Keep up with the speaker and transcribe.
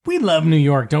We love New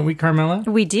York, don't we, Carmela?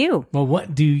 We do. Well,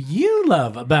 what do you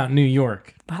love about New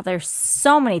York? Well, there's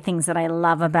so many things that I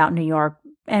love about New York.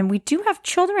 And we do have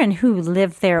children who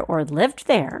live there or lived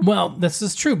there. Well, this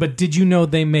is true, but did you know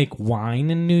they make wine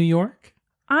in New York?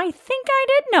 I think I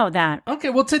did know that. Okay,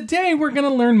 well, today we're going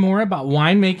to learn more about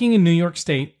winemaking in New York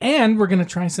State, and we're going to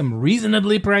try some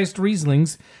reasonably priced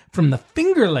Rieslings from the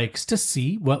Finger Lakes to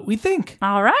see what we think.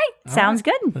 All right. Sounds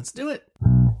good. Let's do it.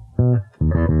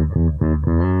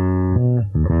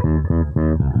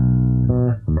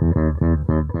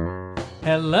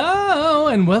 Hello,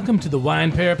 and welcome to the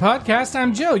Wine Pair Podcast.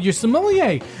 I'm Joe, your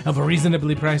sommelier of a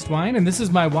reasonably priced wine, and this is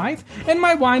my wife and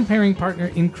my wine pairing partner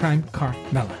in crime,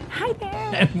 Carmela. Hi there.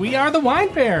 And we are the Wine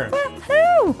Pair.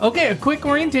 Woohoo! Okay, a quick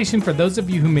orientation for those of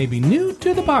you who may be new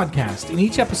to the podcast. In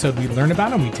each episode, we learn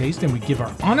about and we taste and we give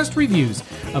our honest reviews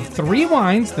of 3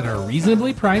 wines that are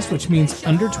reasonably priced, which means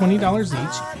under $20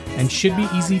 each, and should be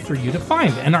easy for you to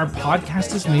find. And our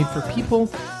podcast is made for people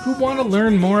who want to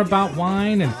learn more about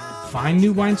wine and find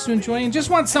new wines to enjoy and just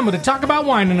want someone to talk about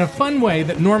wine in a fun way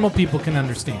that normal people can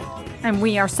understand. And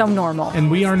we are so normal.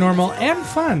 And we are normal and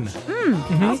fun.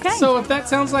 Okay. So if that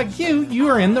sounds like you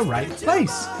are in the right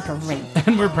place. Great.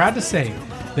 And we're proud to say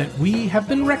that we have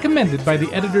been recommended by the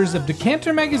editors of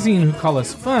Decanter Magazine, who call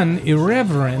us fun,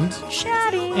 irreverent,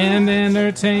 Chatty, and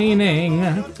entertaining.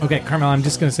 Okay, Carmel, I'm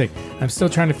just going to say, I'm still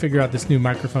trying to figure out this new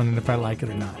microphone and if I like it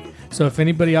or not. So if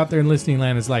anybody out there in listening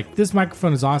land is like, this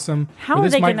microphone is awesome, How or are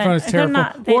this they microphone gonna- is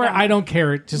terrible, they or don't- I don't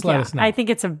care, just let us know. I think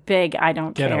it's a big I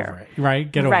don't Get care. over it,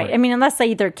 right? Get over Right. it. I mean, unless they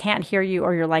either can't hear you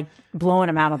or you're like blowing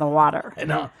them out of the water.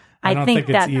 No, I don't think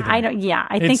it's that either. I don't. Yeah,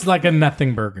 I It's think. like a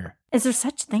nothing burger. Is there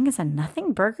such thing as a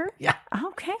nothing burger? Yeah.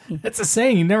 Okay. That's a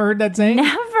saying. You never heard that saying?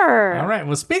 Never. All right.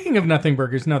 Well, speaking of nothing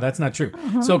burgers, no, that's not true.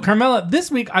 So, Carmela,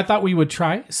 this week I thought we would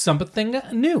try something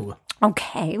new.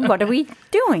 Okay. What are we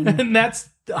doing? And that's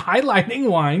highlighting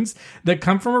wines that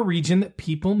come from a region that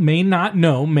people may not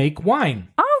know make wine.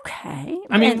 Okay.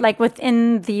 I mean- And, like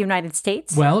within the United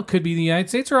States. Well, it could be the United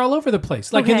States or all over the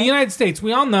place. Like in the Okay. United States,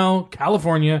 we all know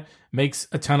California makes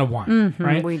a ton of wine,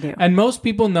 right? we do. And most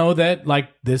people know that like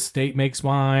this state makes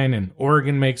wine and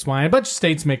Oregon makes wine. A bunch of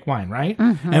states make wine, right?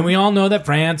 And we all know that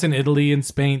France and Italy and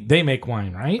Spain, they make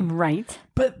wine, right? Right.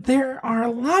 But there are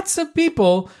lots of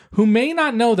people who may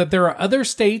not know that there are other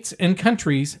states and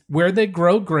countries where they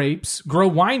grow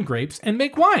wine grapes, and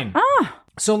make wine.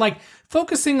 So like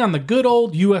focusing on the good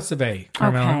old US of A,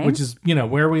 Carmela, Okay. which is,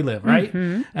 where we live, right?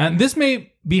 And this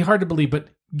may be hard to believe, but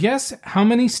guess how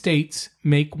many states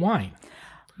make wine?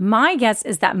 My guess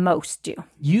is that most do.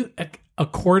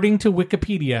 According to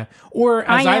Wikipedia, or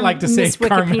as I am like to say, Miss Wikipedia,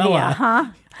 Carmela, huh?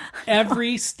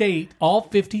 every state, all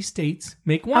 50 states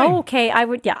make wine. Oh, okay. I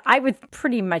would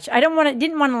pretty much. Didn't want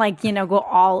to go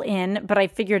all in, but I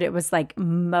figured it was like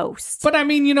most. But I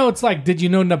mean, it's like, did you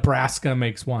know Nebraska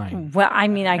makes wine? Well, I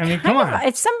mean, come on.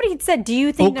 If somebody had said, "Do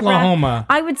you think Oklahoma?"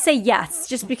 I would say yes,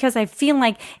 just because I feel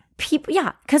like people,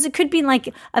 because it could be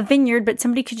like a vineyard, but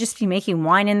somebody could just be making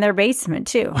wine in their basement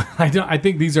too. I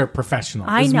think these are professional.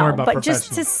 I This is more know, about but just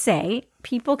professional. to say,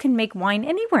 people can make wine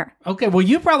anywhere. Okay, well,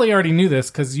 you probably already knew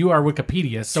this because you are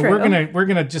Wikipedia. So True. we're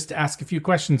gonna just ask a few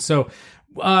questions. So,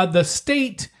 the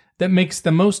state that makes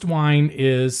the most wine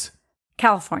is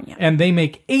California. and they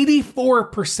make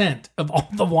 84% of all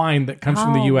the wine that comes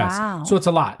from the U.S. wow. So it's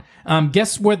a lot.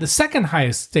 Guess where the second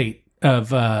highest state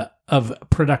of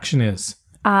production is?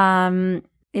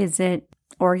 Is it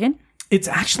Oregon? It's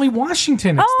actually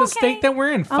Washington. It's the okay. state that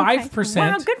we're in. 5%.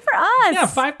 Wow, good for us. Yeah,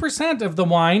 5% of the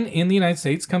wine in the United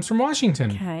States comes from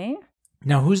Washington. Okay.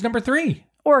 Now, who's number 3?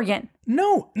 Oregon.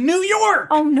 No, New York.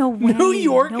 Oh, no way. New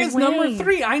York No is way. number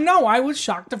 3. I know. I was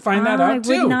shocked to find that out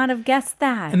too. I would not have guessed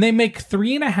that. And they make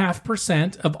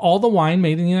 3.5% of all the wine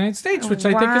made in the United States, which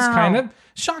I think is Wow. kind of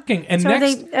shocking. And So are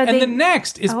next, they- the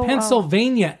next is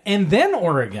Pennsylvania, and then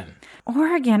Oregon.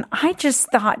 Oregon, I just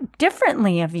thought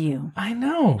differently of you. I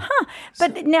know.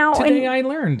 But now, Today I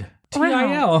learned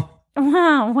TIL.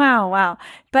 Wow.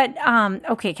 But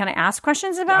okay, can I ask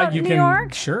questions about You New can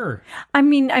York? sure. I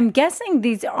mean, I'm guessing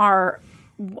these are.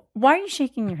 Why are you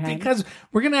shaking your head? Because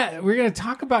we're gonna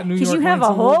talk about New York. Because you have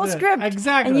wines a whole little bit. script,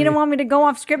 exactly, and you don't want me to go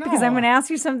off script because I'm No. going to ask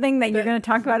you something that you're going to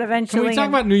talk about eventually. Can we talk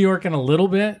about New York in a little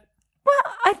bit?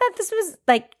 Well, I thought this was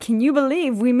like, can you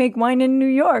believe we make wine in New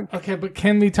York? Okay, but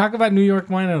can we talk about New York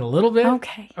wine in a little bit?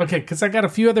 Okay. Okay, because I got a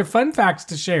few other fun facts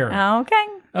to share. Okay.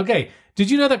 Okay,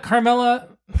 did you know that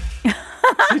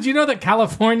did you know that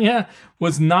California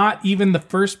was not even the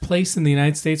first place in the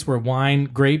United States where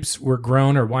grapes were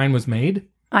grown or wine was made?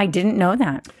 I didn't know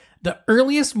that. The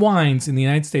earliest wines in the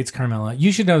United States, Carmela,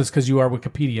 you should know this because you are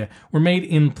Wikipedia, were made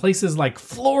in places like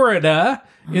Florida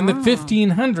in the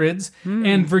 1500s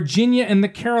and Virginia and the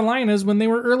Carolinas when they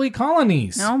were early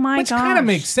colonies. Oh my gosh. Which kind of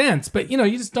makes sense, but you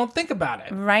just don't think about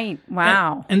it. Right.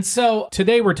 Wow. And so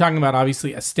today we're talking about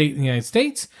obviously a state in the United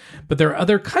States, but there are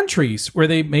other countries where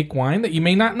they make wine that you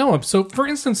may not know of. So for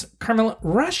instance, Carmela,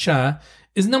 Russia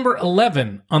is number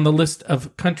 11 on the list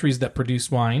of countries that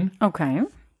produce wine. Okay.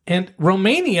 And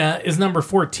Romania is number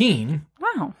 14.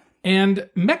 Wow. And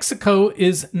Mexico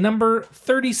is number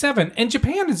 37. And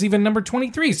Japan is even number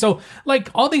 23. So, like,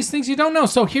 all these things you don't know.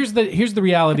 So here's the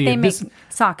reality They of make this.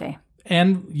 sake.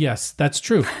 And yes, that's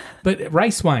true. But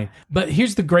rice wine. But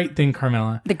here's the great thing,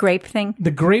 Carmela. The grape thing?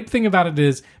 The great thing about it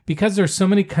is because there's so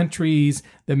many countries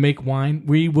that make wine,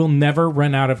 we will never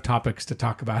run out of topics to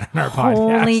talk about in our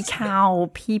podcast. Holy cow,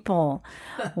 people.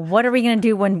 What are we going to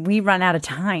do when we run out of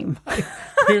time?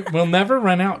 We'll never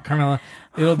run out, Carmela.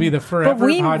 It'll be the forever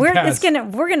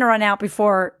podcast. We're gonna run out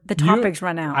before the topics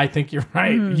run out. I think you're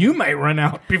right. You might run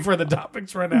out before the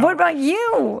topics run out. What about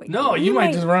you? No, you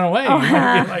might just run away. You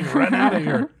might be like, run out of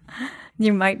here.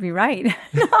 You might be right.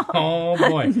 Oh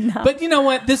boy. No. But you know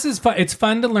what? This is fun. It's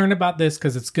fun to learn about this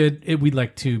because it's good. We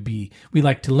like to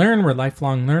learn. We're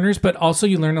lifelong learners, but also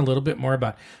you learn a little bit more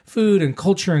about food and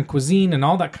culture and cuisine and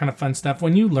all that kind of fun stuff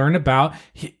when you learn about,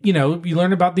 you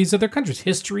learn about these other countries,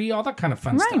 history, all that kind of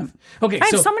fun stuff. Okay. I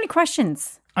have so many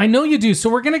questions. I know you do. So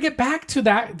we're going to get back to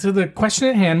the question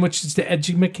at hand, which is to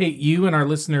educate you and our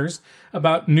listeners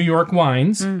about New York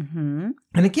wines. Mm-hmm.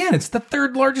 And again, it's the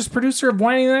third largest producer of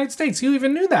wine in the United States. You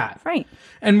even knew that. Right.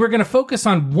 And we're going to focus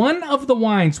on one of the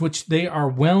wines which they are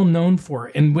well known for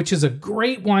and which is a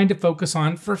great wine to focus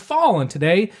on for fall. And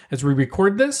today, as we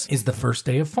record this, is the first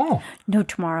day of fall. No,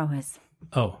 tomorrow is.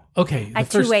 Oh, okay. At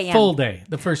The first 2 a.m. full day.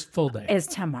 The first full day. Is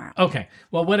tomorrow. Okay.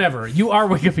 Well, whatever. You are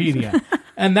Wikipedia.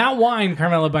 And that wine,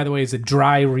 Carmela, by the way, is a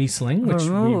dry Riesling, which we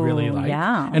really like.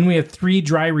 Yeah. And we have 3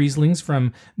 dry Rieslings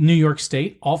from New York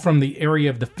State, all from the area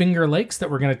of the Finger Lakes that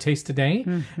we're going to taste today.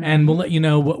 Mm-hmm. And we'll let you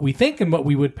know what we think and what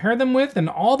we would pair them with and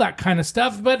all that kind of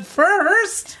stuff. But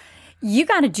first... you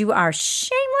got to do our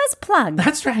shameless plug.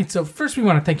 That's right. So first we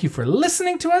want to thank you for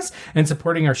listening to us and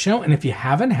supporting our show. And if you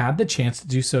haven't had the chance to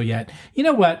do so yet, you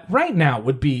know what? Right now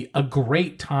would be a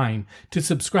great time to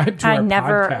subscribe to our podcast. I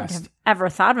never have ever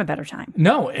thought of a better time.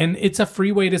 No, and it's a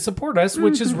free way to support us,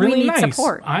 which is really nice. We need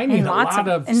support. I need a lot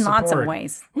of support. In lots of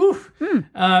ways.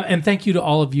 And thank you to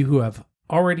all of you who have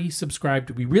already subscribed.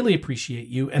 We really appreciate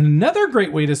you. And another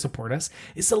great way to support us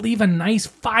is to leave a nice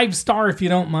 5-star, if you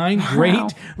don't mind,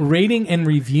 great rating and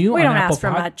review on Apple. We don't ask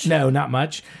for much. No, not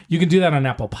much. You can do that on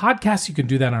Apple Podcasts. You can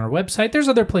do that on our website. There's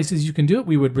other places you can do it.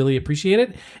 We would really appreciate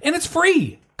it. And it's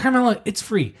free. Carmela, it's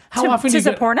free. How often do you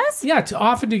support us? Yeah,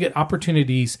 often do you get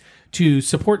opportunities to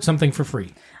support something for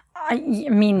free? I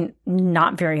mean,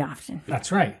 not very often.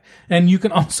 That's right. And you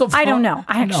can also... I don't know.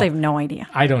 I actually have no idea.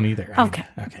 I don't either. Okay.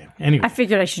 Okay. Anyway. I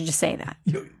figured I should just say that.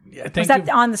 Was that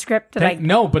on the script?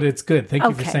 No, but it's good. Thank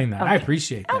you for saying that. Okay. I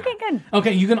appreciate that. Okay, good.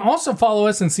 Okay, you can also follow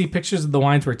us and see pictures of the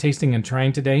wines we're tasting and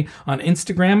trying today on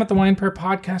Instagram at the Wine Pair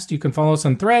Podcast. You can follow us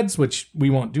on Threads, which we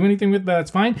won't do anything with, but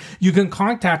that's fine. You can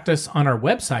contact us on our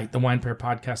website,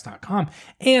 thewinepairpodcast.com.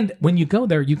 And when you go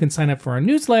there, you can sign up for our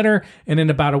newsletter. And in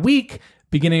about a week,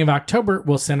 beginning of October,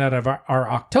 we'll send out our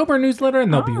October newsletter,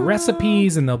 and there'll be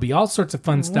recipes, and there'll be all sorts of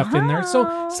fun stuff in there.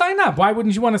 So sign up. Why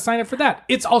wouldn't you want to sign up for that?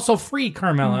 It's also free,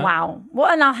 Carmela. Wow.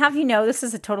 Well, and I'll have you know, this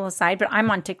is a total aside, but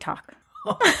I'm on TikTok.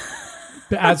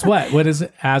 As what? What is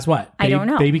it? As what? I don't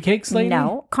know. Baby cakes lady?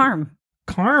 No. Carm.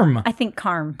 I think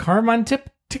Carm. Carm on TikTok.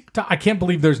 I can't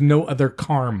believe there's no other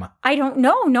Carm. I don't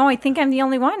know. No, I think I'm the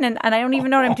only one, and I don't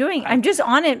even know what I'm doing. I'm just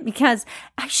on it because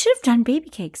I should have done baby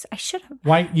cakes. I should have.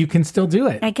 Why? You can still do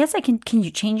it. I guess I can. Can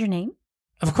you change your name?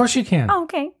 Of course you can. Oh,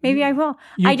 okay. Maybe I will.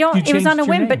 I don't. It was on a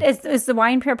whim, but is the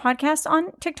Wine Pair Podcast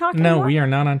on TikTok anymore? No, we are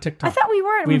not on TikTok. I thought we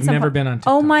were. We've never been on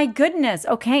TikTok. Oh my goodness.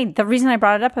 Okay. The reason I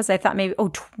brought it up was I thought maybe,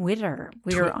 Twitter.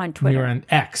 We were on Twitter. We were on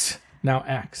X. Now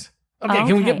X. Okay,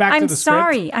 can we get back to the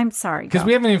script? I'm sorry. Because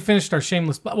we haven't even finished our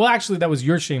shameless plug. Well, actually, that was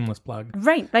your shameless plug.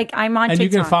 Right. Like, I'm on TikTok.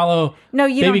 And you can follow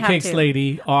Baby Cakes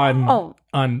Lady on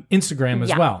Instagram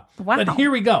as well. Wow. But here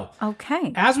we go.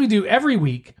 Okay. As we do every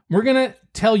week, we're going to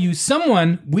tell you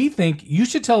someone we think you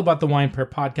should tell about the Wine Pair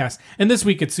Podcast. And this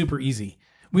week, it's super easy.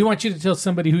 We want you to tell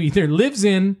somebody who either lives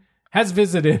in has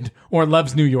visited or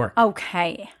loves New York.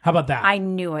 Okay. How about that? I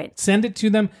knew it. Send it to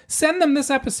them. Send them this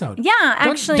episode. Yeah,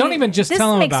 actually. Don't even just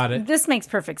tell them about it. This makes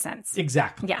perfect sense.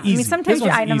 Exactly. Yeah. Easy. I mean, sometimes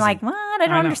I'm easy. like, what? I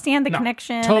don't understand the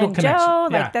connection. Total and connection. Joe,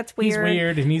 Yeah. like, that's weird. He's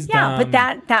weird and he's dumb. Yeah,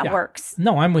 but that works.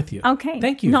 No, I'm with you. Okay.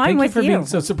 Thank you. No, I'm Thank with you for you. being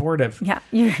so supportive. Yeah,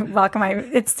 you're welcome.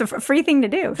 It's a free thing to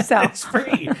do. So It's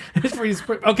free. It's free. It's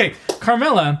free. Okay,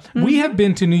 Carmela, we have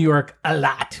been to New York a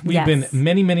lot. We've been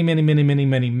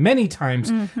many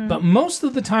times, but most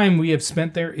of the time we have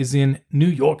spent there is in New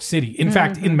York City. In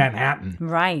fact, in Manhattan.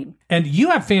 Right. And you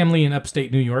have family in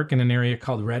upstate New York in an area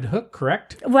called Red Hook,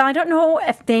 correct? Well, I don't know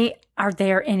if they are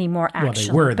there anymore, actually.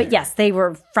 Well, they were there. But yes, they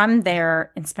were from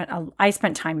there and I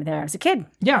spent time there as a kid.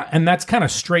 Yeah, and that's kind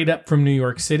of straight up from New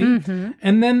York City.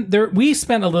 And then we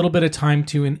spent a little bit of time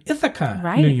too in Ithaca,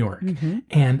 New York.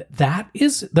 And that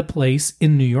is the place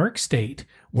in New York State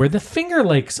where the Finger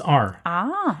Lakes are.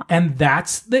 Ah. And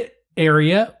that's the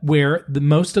area where the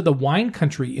most of the wine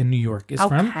country in New York is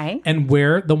from, and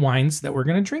where the wines that we're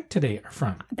going to drink today are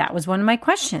from. That was one of my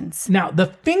questions. Now,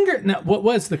 what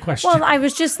was the question? Well, I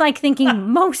was just like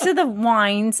thinking most of the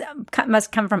wines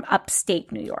must come from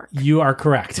upstate New York. You are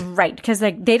correct. Right, because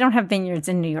like they don't have vineyards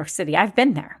in New York City. I've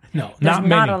been there. No, There's not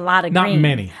many. not a lot of green. Not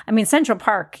many. I mean, Central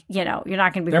Park, you're not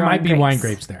going to be There growing might be grapes. wine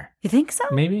grapes there. You think so?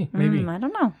 Maybe. I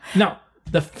don't know. No.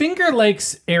 The Finger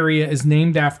Lakes area is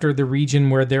named after the region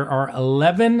where there are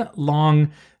 11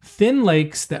 long, thin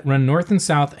lakes that run north and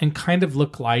south and kind of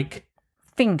look like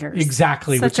fingers.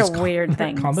 Exactly. Such which a is weird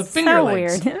thing. Called the Finger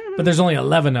Lakes. Weird. But there's only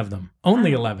 11 of them.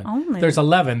 Only 11. Only. There's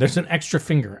 11. There's an extra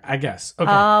finger, I guess.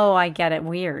 Okay. Oh, I get it.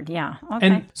 Weird. Yeah. Okay.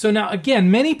 And so now,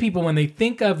 again, many people, when they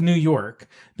think of New York,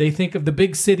 they think of the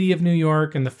big city of New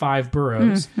York and the 5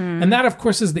 boroughs. And that, of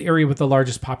course, is the area with the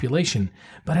largest population.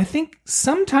 But I think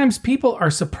sometimes people are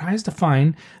surprised to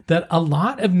find that a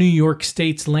lot of New York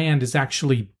State's land is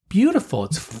actually beautiful.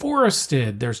 It's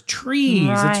forested. There's trees.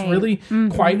 Right. It's really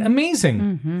quite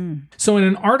amazing. So in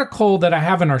an article that I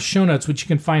have in our show notes, which you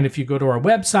can find if you go to our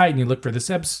website and you look for this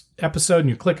episode and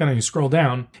you click on it and you scroll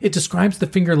down, it describes the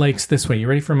Finger Lakes this way. You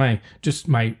ready for my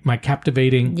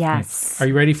captivating? Yes. Are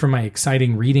you ready for my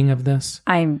exciting reading of this?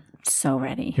 I'm so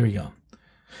ready. Here we go.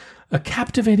 A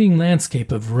captivating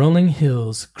landscape of rolling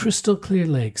hills, crystal clear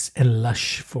lakes, and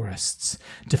lush forests,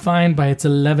 defined by its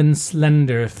 11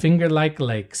 slender finger-like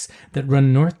lakes that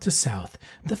run north to south.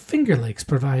 The Finger Lakes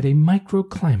provide a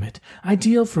microclimate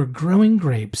ideal for growing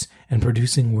grapes and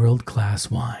producing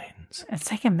world-class wines.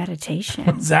 It's like a meditation.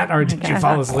 Is that, or did you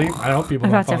fall asleep? I hope people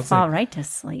I'm don't about fall to asleep. fall right to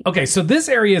sleep. Okay, so this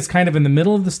area is kind of in the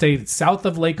middle of the state. It's south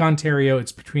of Lake Ontario.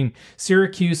 It's between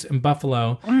Syracuse and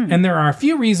Buffalo. And there are a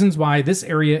few reasons why this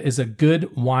area is a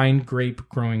good wine grape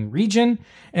growing region.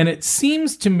 And it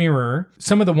seems to mirror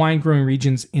some of the wine growing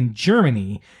regions in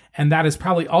Germany. And that is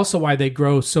probably also why they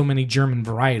grow so many German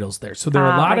varietals there. So there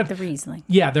are a lot of the Riesling.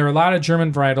 Yeah, there are a lot of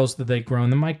German varietals that they grow in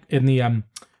the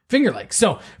Finger Lakes.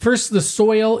 So first, the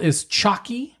soil is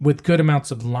chalky with good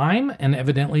amounts of lime, and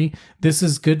evidently this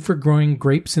is good for growing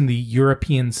grapes in the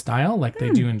European style like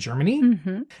they do in Germany.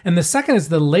 And the second is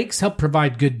the lakes help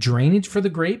provide good drainage for the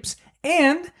grapes,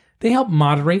 and they help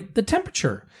moderate the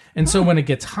temperature. And so when it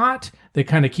gets hot, they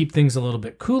kind of keep things a little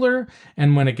bit cooler,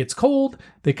 and when it gets cold,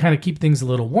 they kind of keep things a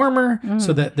little warmer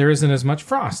so that there isn't as much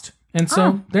frost. And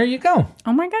so there you go.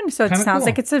 Oh my goodness. So it Kinda sounds cool.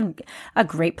 like it's a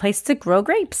great place to grow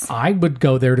grapes. I would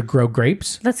go there to grow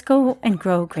grapes. Let's go and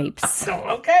grow grapes.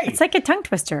 Oh, okay. It's like a tongue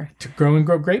twister. To grow and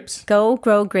grow grapes? Go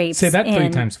grow grapes. Say that 3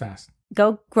 times fast.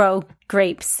 Go grow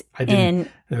grapes I didn't.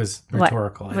 It was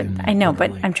rhetorical. I know,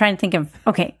 but I'm trying to think of.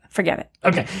 Okay, forget it.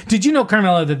 Okay. Did you know,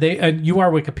 Carmela, that they? You are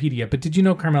Wikipedia, but did you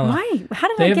know, Carmela? Why? How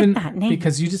did I get that name?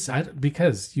 Because you decided.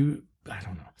 Because you. I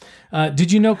don't know.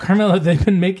 Did you know, Carmela, they've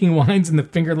been making wines in the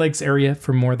Finger Lakes area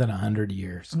for more than 100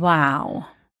 years? Wow.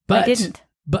 But, I didn't.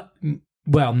 But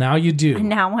well, now you do.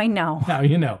 Now I know. Now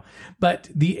you know. But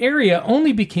the area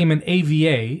only became an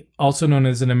AVA, also known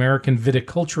as an American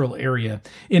Viticultural Area,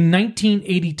 in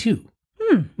 1982.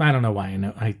 I don't know why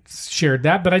I shared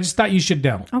that, but I just thought you should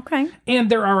know. Okay. And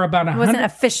there are about 100. It wasn't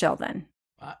official then.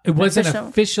 It wasn't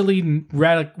officially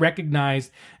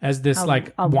recognized as this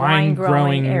a wine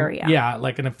growing area. Yeah,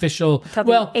 like an official. Till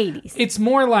the 80s. It's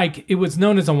more like it was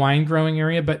known as a wine growing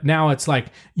area, but now it's like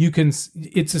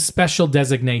it's a special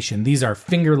designation. These are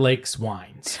Finger Lakes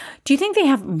wines. wines. Do you think they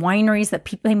have wineries that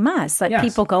they must, Yes.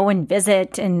 people go and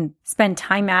visit and spend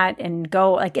time at and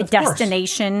go like a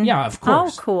destination? Yeah, of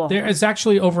course. Oh, cool. There is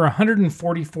actually over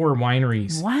 144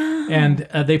 wineries. Wow. And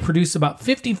they produce about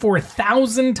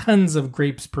 54,000 tons of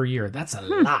grapes per year. That's a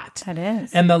lot. That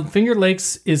is. And the Finger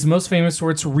Lakes is most famous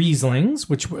for its Rieslings,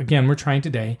 which, again, we're trying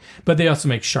today. But they also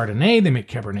make Chardonnay, they make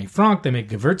Cabernet Franc, they make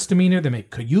Gewürztraminer, they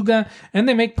make Cayuga, and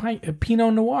they make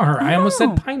Pinot Noir. I almost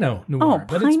said Pinot Noir,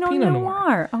 but it's Pinot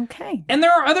Noir. Okay. And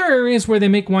there are other areas where they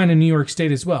make wine in New York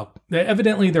State as well.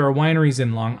 Evidently, there are wineries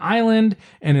in Long Island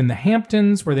and in the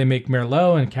Hamptons where they make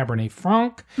Merlot and Cabernet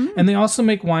Franc. And they also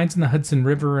make wines in the Hudson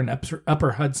River and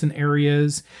upper Hudson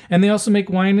areas. And they also make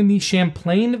wine in the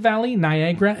Champlain Valley,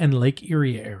 Niagara, and Lake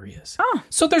Erie areas. Oh.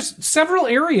 So there's several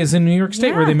areas in New York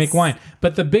State where they make Yes. wine.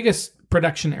 But the biggest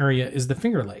production area is the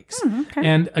Finger Lakes. Okay.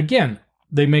 And again,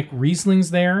 they make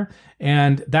Rieslings there,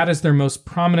 and that is their most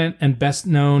prominent and best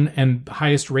known and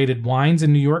highest rated wines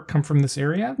in New York come from this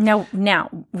area. Now,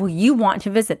 will you want to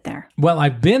visit there? Well,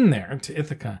 I've been there to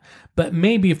Ithaca, but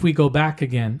maybe if we go back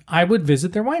again, I would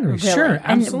visit their wineries. Really? Sure,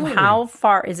 absolutely. And how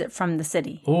far is it from the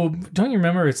city? Oh, don't you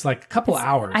remember? It's like a couple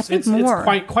hours. I think it's more.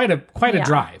 It's quite a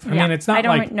drive. I mean, it's not I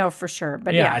don't like know for sure,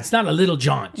 but yeah, it's not a little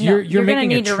jaunt. No, You're going to making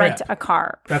need a to trip. rent a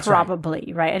car, That's right.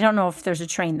 probably, right? I don't know if there's a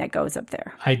train that goes up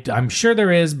there. I'm sure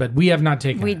there is, but we have not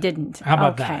taken We it. didn't. How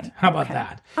about Okay. that? How about Okay.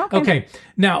 that? Okay.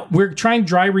 Now, we're trying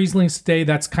dry Rieslings today.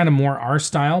 That's kind of more our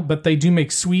style, but they do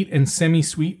make sweet and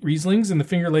semi-sweet Rieslings in the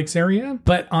Finger Lakes area.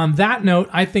 But on that note,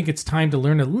 I think it's time to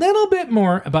learn a little bit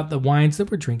more about the wines that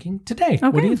we're drinking today.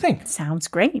 What do you think? Sounds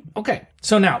great. Okay.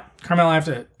 So now, Carmel, I have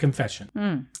a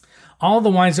confession. All the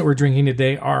wines that we're drinking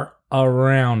today are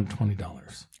around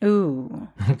 $20. Ooh.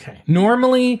 Okay.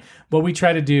 Normally, what we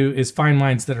try to do is find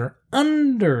wines that are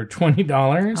under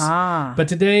 $20. But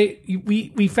today,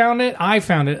 I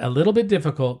found it a little bit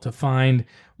difficult to find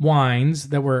wines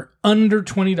that were under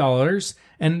 $20.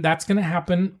 And that's going to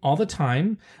happen all the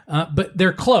time. But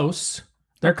they're close.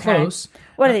 They're close.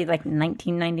 What are they, like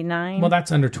 $19.99? Well,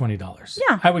 that's under $20.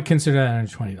 Yeah. I would consider that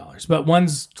under $20. But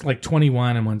one's like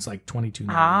 21 and one's like 22.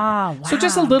 wow. So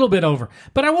just a little bit over.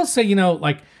 But I will say,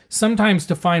 like sometimes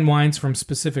to find wines from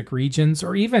specific regions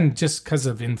or even just because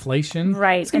of inflation,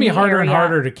 Right, it's going to be in the harder and area.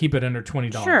 harder to keep it under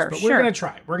 $20. Sure, but we're going to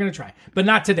try. We're going to try. But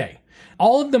not today.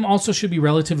 All of them also should be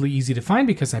relatively easy to find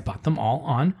because I bought them all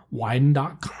on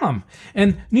wine.com.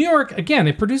 And New York, again,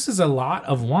 it produces a lot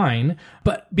of wine,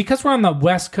 but because we're on the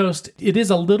West Coast, it is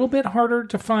a little bit harder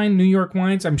to find New York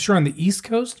wines. I'm sure on the East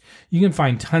Coast, you can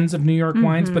find tons of New York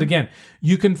wines, but again,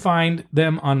 you can find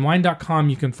them on wine.com.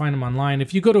 You can find them online.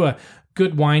 If you go to a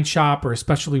good wine shop or a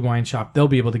specialty wine shop, they'll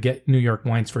be able to get New York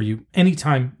wines for you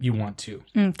anytime you want to.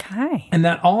 Okay. And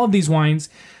that all of these wines,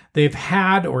 they've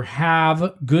had or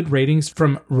have good ratings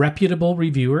from reputable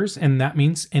reviewers, and that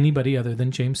means anybody other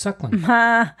than James Suckling.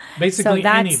 Basically,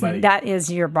 anybody. That is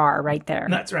your bar right there.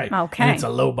 That's right. Okay. And it's a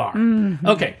low bar.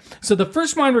 Okay, so the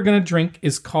first wine we're going to drink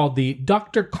is called the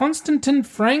Dr. Konstantin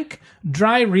Frank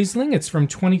Dry Riesling. It's from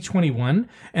 2021,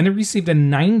 and it received a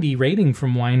 90 rating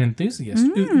from Wine Enthusiast.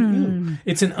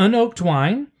 It's an unoaked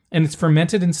wine. And it's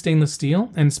fermented in stainless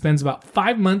steel and spends about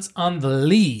 5 months on the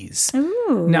lees.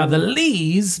 Ooh. Now, the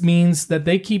lees means that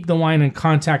they keep the wine in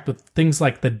contact with things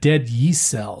like the dead yeast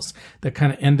cells that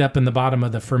kind of end up in the bottom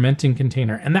of the fermenting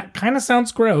container. And that kind of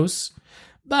sounds gross,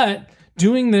 but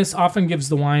doing this often gives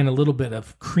the wine a little bit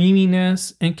of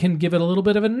creaminess and can give it a little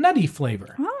bit of a nutty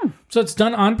flavor. Oh. So it's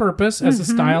done on purpose as a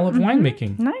style of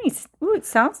winemaking. Nice. Ooh, it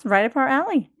sounds right up our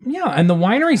alley. Yeah, and the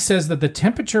winery says that the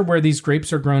temperature where these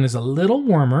grapes are grown is a little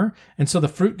warmer, and so the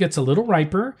fruit gets a little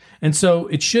riper, and so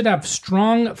it should have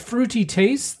strong fruity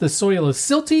taste. The soil is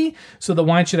silty, so the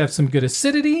wine should have some good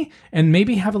acidity, and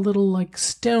maybe have a little like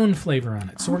stone flavor on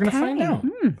it. So we're going to find out.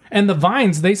 And the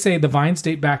vines, they say the vines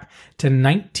date back to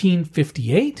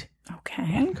 1958. Okay.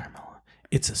 And Carmela,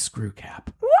 it's a screw cap.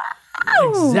 Wow.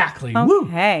 Exactly. Woo.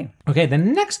 Okay. Okay, the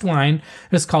next wine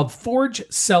is called Forge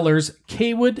Cellars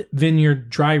Kaywood Vineyard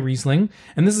Dry Riesling.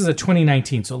 And this is a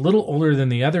 2019, so a little older than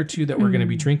the other two that we're going to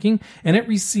be drinking. And it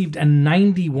received a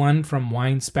 91 from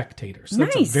Wine Spectator. So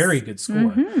that's a very good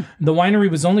score. The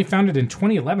winery was only founded in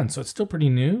 2011, so it's still pretty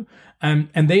new. And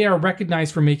they are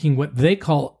recognized for making what they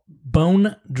call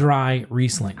bone dry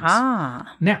Rieslings.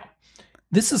 Ah. Now,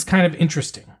 this is kind of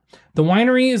interesting. The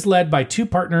winery is led by two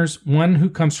partners, one who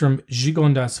comes from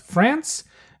Gigondas, France,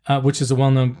 which is a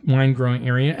well-known wine growing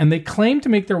area, and they claim to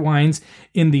make their wines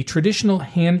in the traditional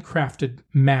handcrafted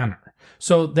manner.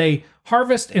 So they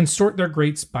harvest and sort their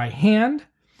grapes by hand,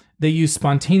 they use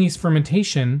spontaneous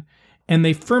fermentation, and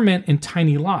they ferment in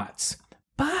tiny lots.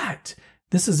 But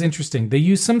this is interesting. They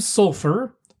use some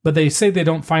sulfur but they say they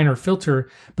don't fine or filter,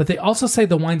 but they also say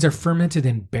the wines are fermented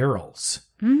in barrels.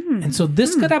 And so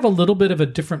this could have a little bit of a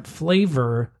different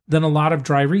flavor than a lot of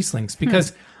dry Rieslings,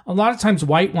 because a lot of times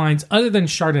white wines, other than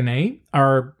Chardonnay,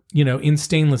 are, in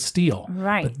stainless steel.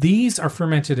 Right. But these are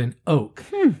fermented in oak.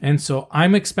 And so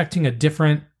I'm expecting a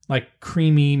different, like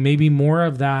creamy, maybe more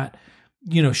of that,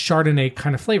 Chardonnay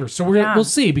kind of flavor. So we'll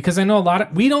see, because I know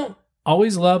we don't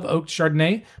always love oak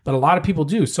Chardonnay, but a lot of people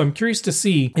do. So I'm curious to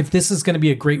see if this is going to be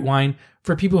a great wine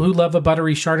for people who love a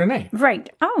buttery Chardonnay. Right.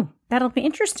 Oh, that'll be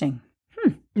interesting.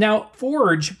 Now,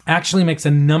 Forge actually makes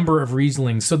a number of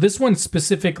Rieslings. So this one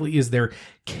specifically is their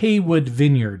Kaywood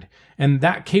Vineyard. And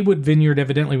that Kaywood Vineyard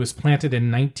evidently was planted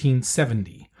in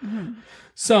 1970.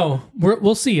 So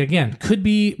we'll see. Again,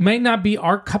 might not be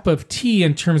our cup of tea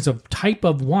in terms of type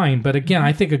of wine, but again,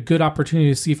 I think a good opportunity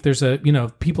to see if there's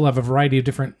people have a variety of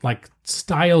different like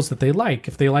styles that they like,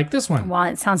 if they like this one. Well,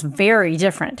 it sounds very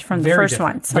different from the first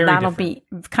one. So that'll be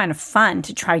kind of fun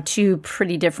to try two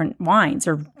pretty different wines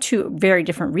or two very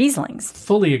different Rieslings.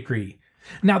 Fully agree.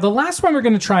 Now, the last one we're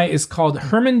going to try is called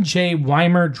Hermann J.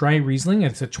 Weimer Dry Riesling.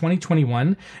 It's a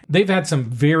 2021. They've had some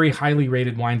very highly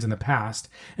rated wines in the past.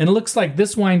 And it looks like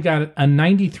this wine got a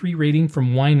 93 rating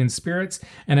from Wine and Spirits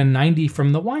and a 90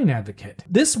 from the Wine Advocate.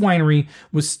 This winery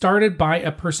was started by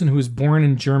a person who was born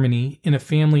in Germany in a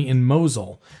family in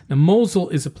Mosel. Now, Mosel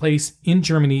is a place in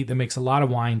Germany that makes a lot of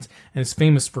wines and is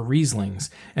famous for Rieslings.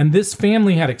 And this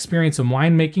family had experience in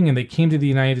winemaking, and they came to the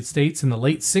United States in the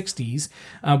late 60s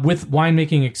with winemaking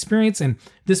experience, and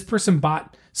this person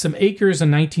bought some acres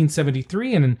in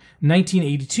 1973, and in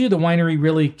 1982 the winery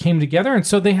really came together, and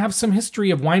so they have some history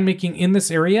of winemaking in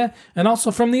this area and also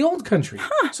from the old country.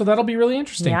 So that'll be really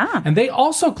interesting. Yeah. And they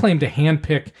also claim to hand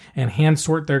pick and hand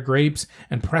sort their grapes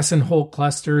and press in whole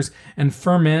clusters and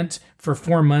ferment for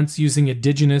 4 months using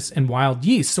indigenous and wild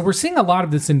yeast. So we're seeing a lot of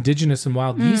this indigenous and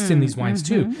wild yeast in these wines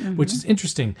too, which is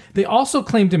interesting. They also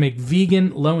claim to make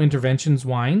vegan, low interventions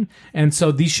wine, and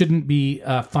so these shouldn't be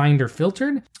fined or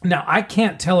filtered. Now, I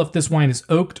can't tell if this wine is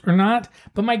oaked or not,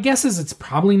 but my guess is it's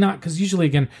probably not, because usually,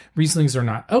 again, Rieslings are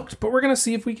not oaked, but we're going to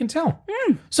see if we can tell.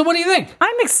 So what do you think?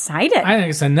 I'm excited. I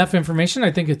think it's enough information.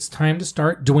 I think it's time to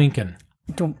start dwinking.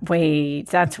 Wait,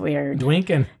 that's weird.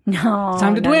 Dwinking. No. It's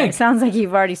time to drink. It sounds like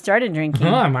you've already started drinking.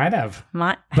 Oh, I might have.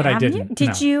 But I didn't.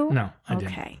 Did you? No, I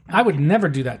didn't. Okay. I would never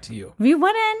do that to you. You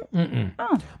wouldn't?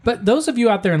 Oh. But those of you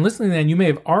out there and listening, then you may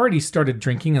have already started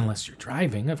drinking, unless you're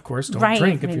driving. Of course, don't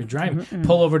drink if you're driving.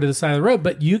 Pull over to the side of the road.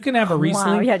 But you can have a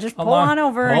Riesling. Wow, yeah, just pull on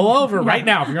over. Pull over right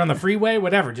now. If you're on the freeway,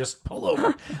 whatever, just pull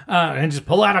over and just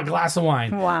pull out a glass of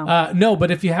wine. Wow. No,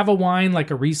 but if you have a wine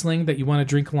like a Riesling that you want to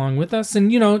drink along with us and,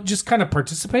 just kind of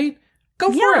participate,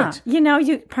 go for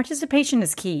it. Participation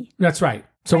is key. That's right.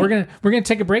 So we're gonna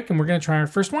take a break, and we're gonna try our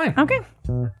first wine. Okay.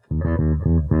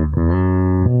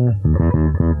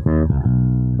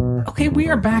 Okay, we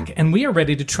are back, and we are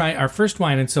ready to try our first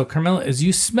wine. And so, Carmela, as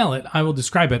you smell it, I will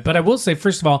describe it. But I will say,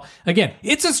 first of all, again,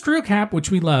 it's a screw cap,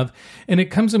 which we love, and it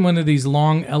comes in one of these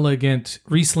long, elegant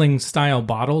Riesling-style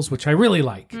bottles, which I really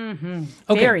like. Okay.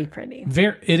 Very pretty.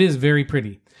 It is very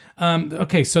pretty.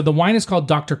 Okay, so the wine is called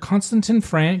Dr. Constantin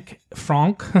Frank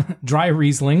Dry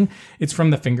Riesling. It's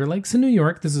from the Finger Lakes in New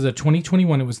York. This is a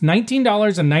 2021. It was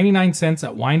 $19.99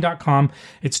 at wine.com.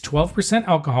 It's 12%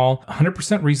 alcohol,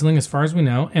 100% Riesling as far as we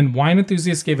know. And Wine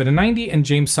Enthusiast gave it a 90, and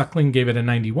James Suckling gave it a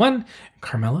 91.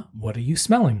 Carmela, what are you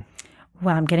smelling?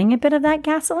 Well, I'm getting a bit of that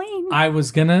gasoline. That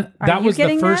was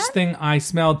the first thing I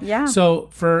smelled. Yeah. So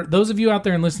for those of you out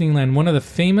there in listening land, one of the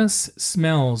famous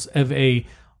smells of a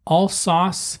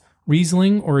all-sauce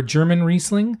Riesling or a German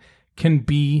Riesling can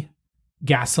be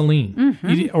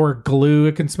gasoline or glue.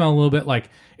 It can smell a little bit like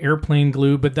airplane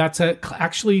glue, but that's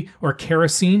or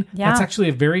kerosene. Yeah. That's actually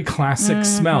a very classic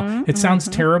smell. It sounds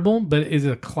terrible, but it is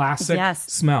a classic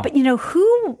smell. But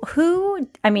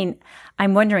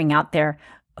I'm wondering out there,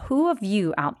 who of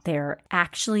you out there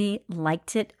actually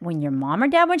liked it when your mom or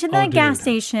dad went to the gas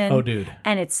station? Oh, dude.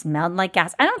 And it smelled like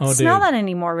gas. I don't smell that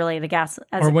anymore, really, the gas.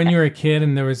 Or when you were a kid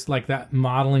and there was like that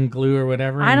modeling glue or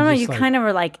whatever. I don't know. You kind of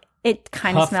were like, it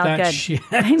kind of smelled good. Shit.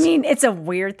 I mean, it's a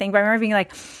weird thing, but I remember being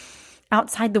like,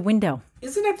 outside the window.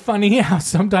 Isn't it funny how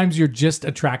sometimes you're just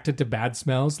attracted to bad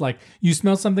smells? Like you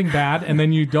smell something bad and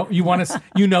then you don't want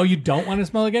to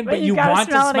smell again, but you want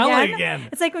to smell it again.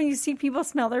 It's like when you see people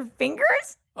smell their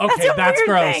fingers. Okay, that's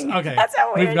gross. Thing. Okay, that's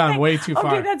a weird we've gone thing. way too far.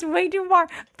 Okay, that's way too far.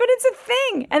 But it's a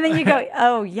thing. And then you go,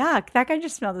 oh, yuck, that guy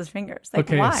just smelled his fingers. Like,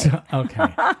 why?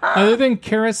 Other than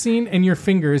kerosene and your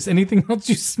fingers, anything else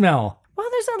you smell? Well,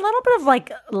 there's a little bit of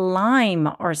like lime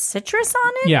or citrus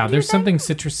on it. Yeah, there's something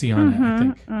citrusy on it, I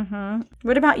think.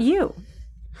 What about you?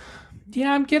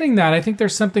 Yeah, I'm getting that. I think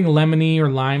there's something lemony or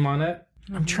lime on it.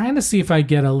 I'm trying to see if I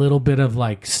get a little bit of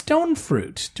like stone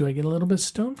fruit. Do I get a little bit of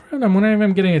stone fruit? I'm wondering if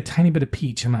I'm getting a tiny bit of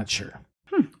peach. I'm not sure.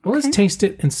 Well, let's taste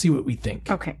it and see what we think.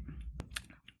 Okay.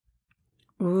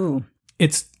 Ooh.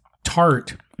 It's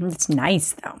tart. It's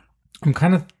nice, though. I'm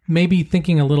kind of maybe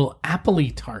thinking a little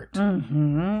appley tart.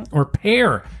 Or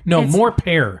pear. No, more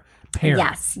pear. Pear.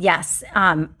 Yes.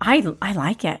 I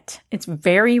like it. It's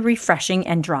very refreshing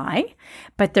and dry,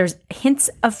 but there's hints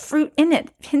of fruit in it.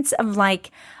 Hints of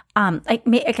like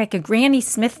a Granny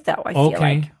Smith, though, I feel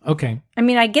like. Okay. I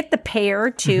mean, I get the pear,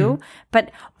 too,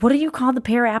 but what do you call the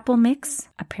pear-apple mix?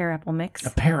 A pear-apple mix?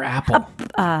 A pear-apple.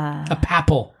 A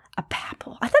papple. A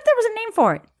papple. I thought there was a name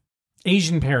for it.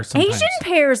 Asian pear sometimes. Asian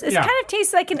pears. It kind of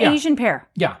tastes like an Asian pear.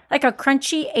 Yeah. Like a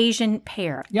crunchy Asian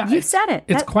pear. Yeah. You said it.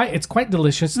 It's quite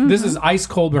delicious. This is ice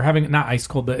cold. We're having it not ice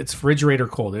cold, but it's refrigerator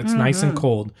cold. It's nice and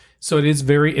cold. So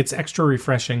it's extra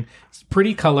refreshing. It's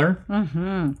pretty color.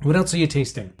 What else are you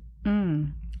tasting?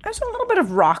 There's a little bit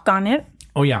of rock on it.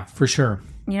 Oh yeah, for sure.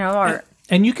 You know,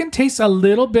 and you can taste a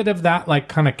little bit of that like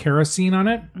kind of kerosene on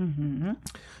it.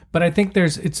 But I think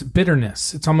it's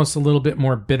bitterness. It's almost a little bit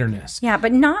more bitterness. Yeah,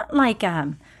 but not like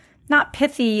not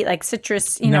pithy like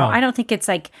citrus. You know, I don't think it's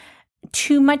like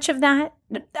too much of that.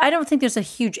 I don't think there's a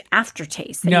huge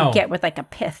aftertaste that you get with like a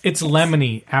pith. It's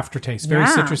lemony aftertaste, very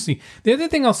citrusy. The other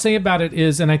thing I'll say about it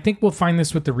is, and I think we'll find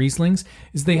this with the Rieslings,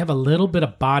 is they have a little bit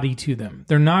of body to them.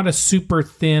 They're not a super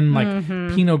thin, like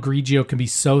Pinot Grigio can be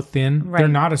so thin. Right. They're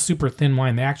not a super thin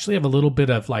wine. They actually have a little bit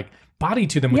of like body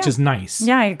to them, which is nice.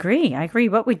 Yeah, I agree.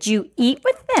 What would you eat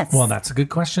with this? Well, that's a good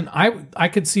question. I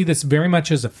could see this very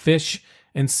much as a fish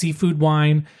and seafood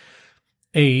wine,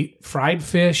 a fried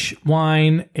fish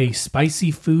wine, a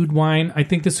spicy food wine. I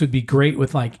think this would be great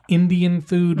with like Indian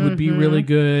food would be really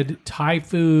good. Thai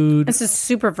food. This is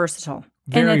super versatile.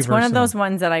 Very and it's versatile. one of those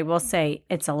ones that I will say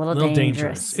it's a little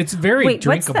dangerous. It's very drinkable.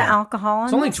 What's the alcohol in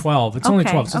It's only 12. It's only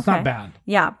 12, so it's not bad.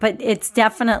 Yeah, but it's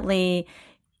definitely...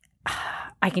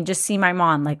 I can just see my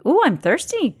mom like, ooh, I'm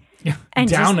thirsty. Yeah, and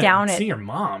down just down it. it. See your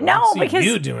mom. No, see because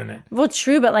you doing it. Well,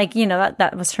 true, but like, you know,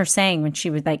 that was her saying when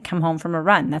she would like come home from a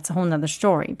run. That's a whole nother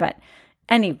story. But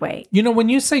anyway. You know, when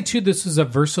you say too, this is a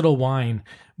versatile wine,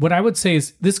 what I would say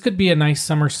is this could be a nice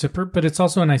summer sipper, but it's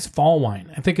also a nice fall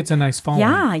wine. I think it's a nice fall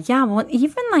wine. Yeah. Well,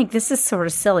 even like this is sort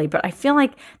of silly, but I feel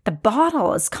like the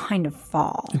bottle is kind of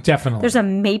fall. Definitely. There's a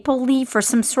maple leaf or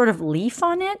some sort of leaf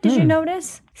on it. Did you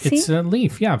notice? See? It's a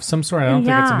leaf, of some sort. I don't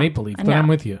think it's a maple leaf, but I'm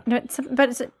with you.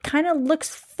 But it kind of looks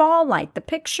fall-like, the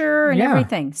picture and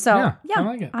everything. So, I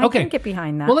like it. I can get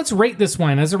behind that. Well, let's rate this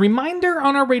wine. As a reminder,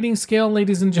 on our rating scale,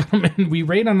 ladies and gentlemen, we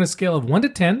rate on a scale of 1 to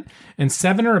 10, and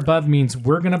 7 or above means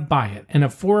we're going to buy it, and a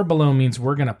 4 or below means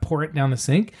we're going to pour it down the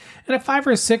sink, and a 5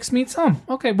 or a 6 means,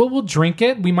 okay, well, we'll drink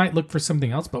it. We might look for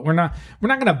something else, but we're not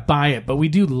going to buy it, but we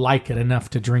do like it enough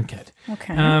to drink it.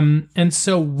 Okay. And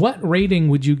so what rating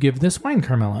would you give this wine,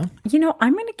 Carmela? You know,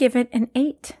 I'm going to give it an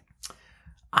 8.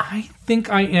 I think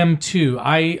I am too.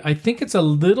 I think it's a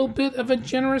little bit of a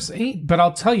generous 8, but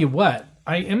I'll tell you what,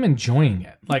 I am enjoying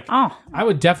it. Like, I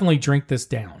would definitely drink this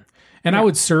down. And I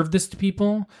would serve this to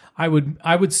people. I would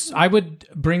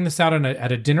bring this out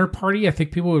at a dinner party. I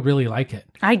think people would really like it.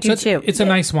 I do too. It's a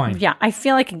nice wine. Yeah, I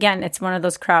feel like again, it's one of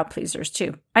those crowd pleasers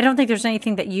too. I don't think there's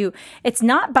anything that it's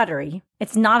not buttery.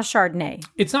 It's not a Chardonnay.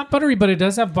 It's not buttery, but it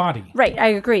does have body. Right, I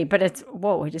agree. But I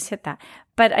just hit that.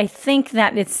 But I think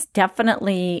that it's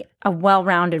definitely a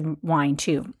well-rounded wine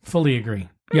too. Fully agree.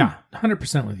 Yeah,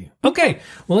 100% with you. Okay,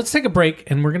 well, let's take a break,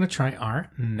 and we're going to try our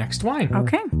next wine.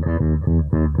 Okay.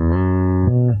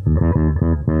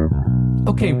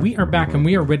 Okay, we are back, and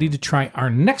we are ready to try our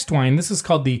next wine. This is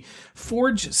called the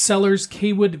Forge Cellars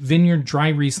Kaywood Vineyard Dry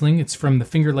Riesling. It's from the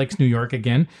Finger Lakes, New York,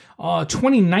 again.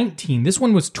 2019. This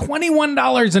one was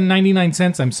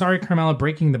 $21.99. I'm sorry, Carmela,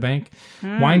 breaking the bank.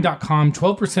 Wine.com,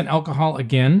 12% alcohol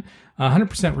again.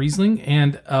 100% Riesling,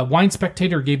 and Wine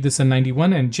Spectator gave this a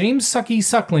 91, and James Sucky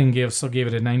Suckling also gave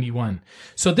it a 91.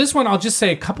 So this one, I'll just say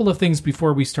a couple of things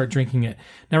before we start drinking it.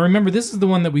 Now remember, this is the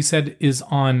one that we said is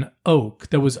on oak,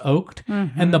 that was oaked,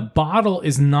 and the bottle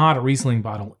is not a Riesling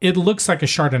bottle. It looks like a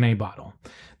Chardonnay bottle.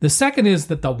 The second is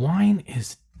that the wine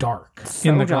is dark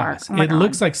in the glass. Oh it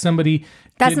looks like somebody...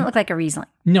 Doesn't look like a Riesling.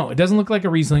 No, it doesn't look like a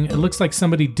Riesling. It looks like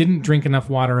somebody didn't drink enough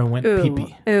water and went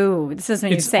pee-pee. Ooh, this is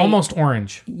when you say... It's almost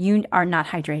orange. You are not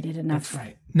hydrated enough. That's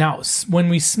right. Now, when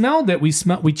we smelled it, we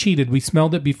cheated. We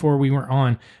smelled it before we were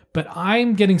on, but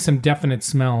I'm getting some definite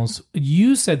smells.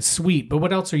 You said sweet, but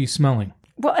what else are you smelling?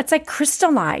 Well, it's like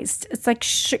crystallized. It's like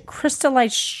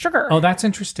crystallized sugar. Oh, that's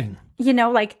interesting. You know,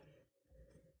 like...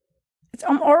 It's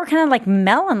or kind of like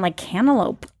melon, like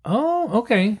cantaloupe. Oh,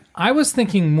 okay. I was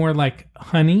thinking more like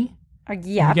honey.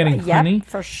 Yeah, I'm getting honey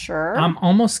for sure. I'm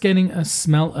almost getting a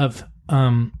smell of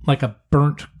like a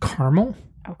burnt caramel.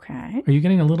 Okay. Are you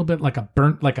getting a little bit like a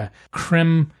burnt, like a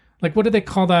creme? Like what do they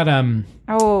call that?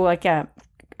 Like a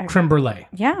creme brulee.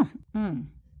 Yeah.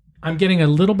 I'm getting a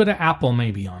little bit of apple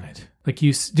maybe on it. Like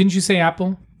didn't you say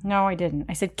apple? No, I didn't.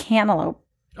 I said cantaloupe.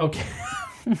 Okay.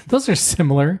 Those are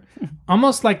similar.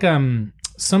 Almost like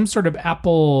some sort of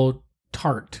apple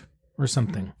tart or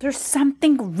something. There's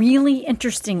something really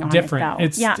interesting on Different.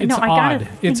 it, though. It's odd.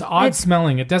 It's odd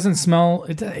smelling. It doesn't smell.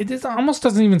 It almost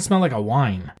doesn't even smell like a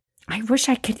wine. I wish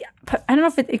I could. But I don't know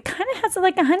if it kind of has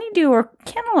like a honeydew or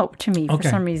cantaloupe to me for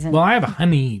some reason. Well, I have a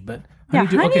honey, but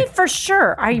honey for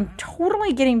sure. I'm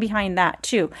totally getting behind that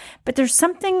too. But there's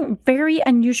something very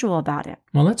unusual about it.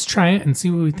 Well, let's try it and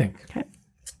see what we think. Okay.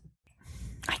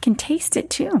 I can taste it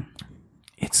too.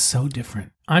 It's so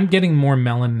different. I'm getting more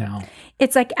melon now.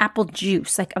 It's like apple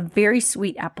juice, like a very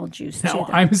sweet apple juice. No,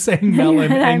 I'm saying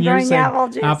melon and you're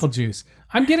saying apple juice.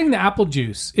 I'm getting the apple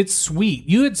juice. It's sweet.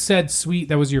 You had said sweet.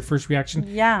 That was your first reaction.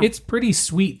 Yeah. It's pretty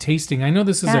sweet tasting. I know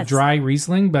this is a dry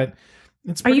Riesling, but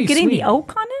it's pretty sweet. Are you getting the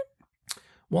oak on it?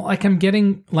 Well, like I'm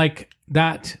getting like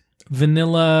that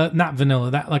not vanilla,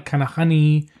 that like kind of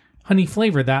honey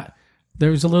flavor. That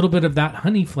there's a little bit of that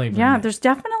honey flavor. Yeah, there's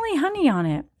definitely honey on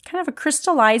it. Kind of a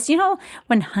crystallized,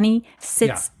 when honey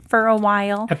sits for a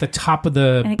while. At the top of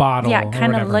the bottle. Yeah, it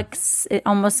kind of looks, it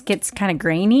almost gets kind of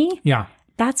grainy. Yeah.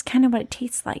 That's kind of what it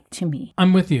tastes like to me.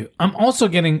 I'm with you. I'm also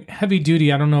getting heavy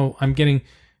duty. I don't know. I'm getting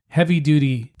heavy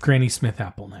duty Granny Smith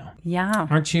apple now. Yeah.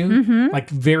 Aren't you? Mm-hmm. Like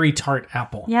very tart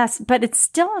apple. Yes, but it's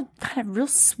still got a real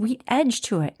sweet edge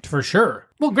to it. For sure.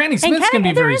 Well, Granny Smith's can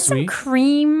be very sweet. There is some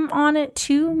cream on it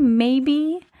too,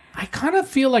 maybe. I kind of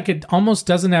feel like it almost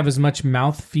doesn't have as much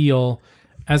mouthfeel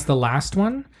as the last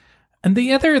one. And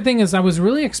the other thing is I was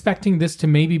really expecting this to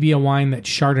maybe be a wine that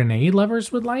Chardonnay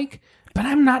lovers would like, but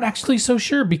I'm not actually so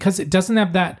sure because it doesn't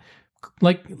have that,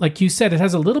 like you said, it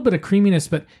has a little bit of creaminess,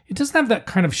 but it doesn't have that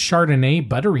kind of Chardonnay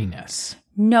butteriness.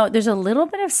 No, there's a little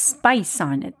bit of spice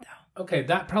on it, though. Okay,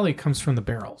 that probably comes from the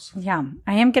barrels. Yeah,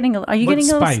 I am getting are you getting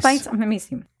a little spice? Let me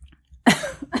see.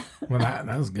 Well, that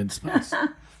was good spice.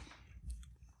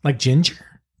 Like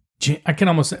ginger? I can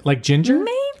almost say, like ginger?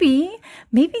 Maybe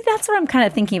that's what I'm kind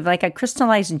of thinking of, like a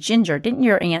crystallized ginger. Didn't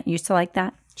your aunt used to like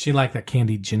that? She liked that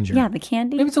candied ginger. Yeah, the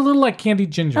candy. Maybe it's a little like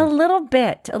candied ginger. A little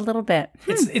bit.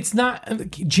 It's not,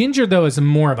 ginger though is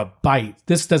more of a bite.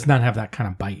 This does not have that kind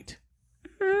of bite.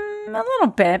 A little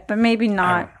bit, but maybe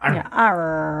not.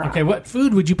 Yeah. Okay, what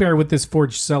food would you pair with this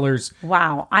Forge Cellars?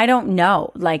 Wow, I don't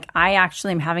know. Like, I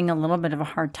actually am having a little bit of a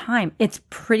hard time. It's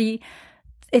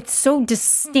so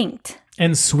distinct.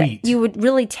 And sweet. You would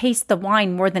really taste the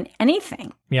wine more than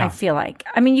anything, yeah. I feel like.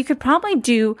 I mean, you could probably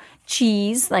do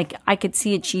cheese. Like, I could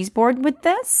see a cheese board with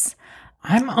this.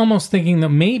 I'm almost thinking that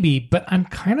maybe, but I'm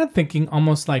kind of thinking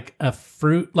almost like a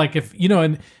fruit. Like if,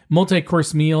 a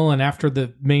multi-course meal and after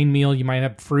the main meal, you might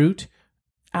have fruit.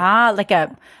 Like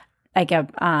a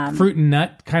fruit and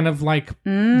nut, kind of like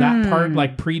that part,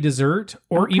 like pre-dessert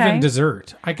or even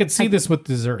dessert. I could see this with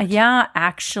dessert. Yeah,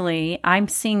 actually, I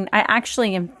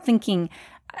actually am thinking.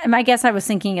 I guess I was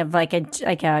thinking of like a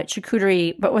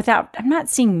charcuterie, but I'm not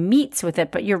seeing meats with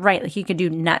it. But you're right. Like you could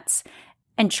do nuts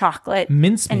and chocolate,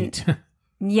 mincemeat.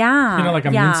 Yeah, like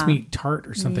a mincemeat tart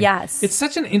or something. Yes, it's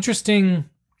such an interesting.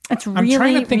 It's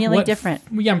really different.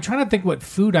 Yeah, I'm trying to think what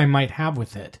food I might have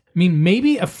with it. I mean,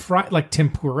 maybe a like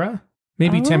tempura.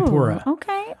 Maybe tempura.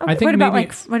 Okay. I think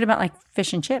what about like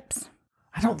fish and chips?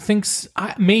 I don't think so.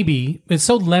 Maybe it's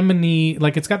so lemony.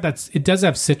 Like it's got that. It does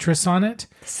have citrus on it.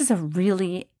 This is a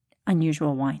really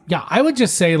unusual wine. Yeah, I would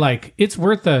just say like it's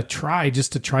worth a try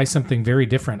just to try something very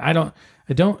different. I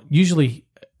don't usually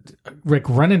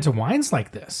run into wines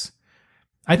like this.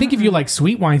 I think if you like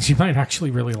sweet wines, you might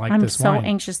actually really like this wine. I'm so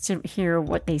anxious to hear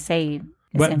what they say.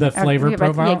 What the flavor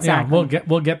profile? Yeah, exactly. Yeah,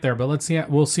 we'll get there, but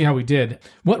we'll see how we did.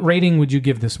 What rating would you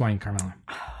give this wine, Carmela?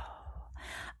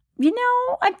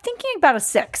 I'm thinking about a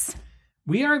 6.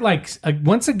 We are like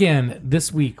once again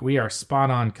this week we are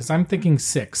spot on because I'm thinking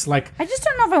 6. Like I just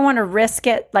don't know if I want to risk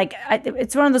it. Like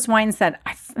it's one of those wines that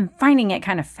I'm finding it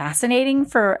kind of fascinating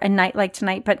for a night like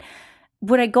tonight. But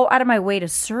would I go out of my way to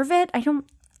serve it? I don't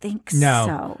think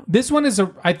so. This one is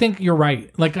I think you're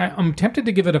right. Like I'm tempted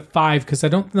to give it a 5 because I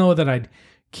don't know that I'd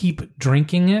keep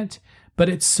drinking it, but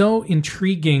it's so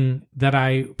intriguing that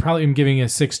I probably am giving it a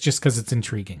 6 just because it's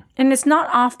intriguing. And it's not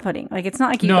off-putting. Like it's not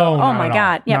like you go, oh my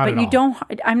God. Yeah, but you don't,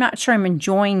 I'm not sure I'm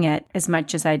enjoying it as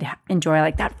much as I'd enjoy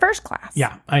like that first glass.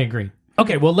 Yeah, I agree.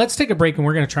 Okay, well, let's take a break and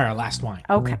we're going to try our last wine.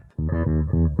 Okay.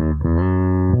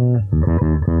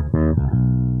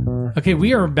 Okay,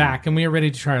 we are back and we are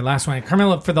ready to try our last wine.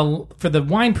 Carmela, for the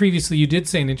wine previously, you did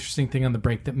say an interesting thing on the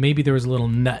break that maybe there was a little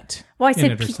nut. Well, I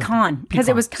said pecan because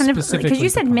it was kind of because you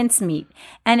said mincemeat,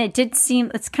 and it did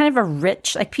seem it's kind of a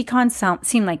rich like pecans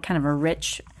seem like kind of a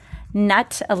rich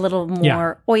nut, a little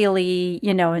more oily,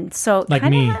 and so like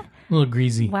me. A little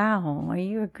greasy. Wow. Are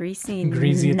you a greasy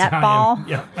nut ball?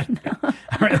 Yeah. All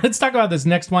right, let's talk about this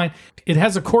next wine. It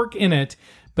has a cork in it,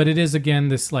 but it is, again,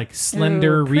 this like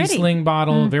slender Riesling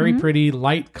bottle, very pretty,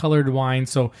 light colored wine.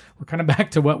 So we're kind of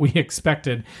back to what we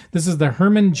expected. This is the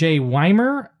Herman J.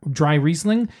 Weimer Dry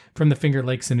Riesling from the Finger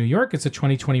Lakes in New York. It's a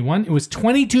 2021. It was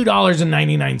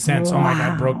 $22.99. Wow. Oh my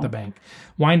God, broke the bank.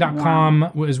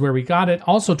 Wine.com is where we got it.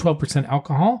 Also 12%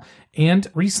 alcohol and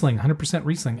Riesling, 100%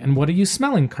 Riesling. And what are you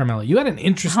smelling, Carmela? You had an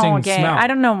interesting smell. I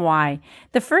don't know why.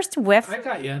 The first whiff. I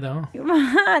got you, though.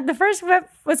 The first whiff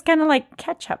was kind of like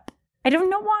ketchup. I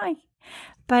don't know why,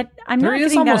 but there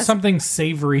is almost something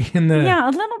savory in the... Yeah,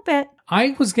 a little bit.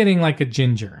 I was getting like a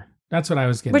ginger. That's what I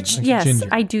was getting. Which, yes,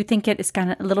 I do think it is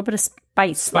got a little bit of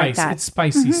spice like that. It's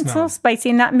spicy smell. It's a little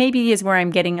spicy, and that maybe is where I'm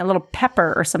getting a little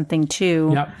pepper or something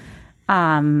too. Yep.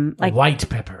 Like white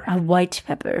pepper. A white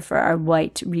pepper for our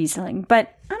white Riesling.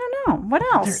 But I don't know. What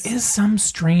else? There is some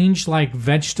strange like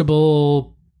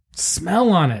vegetable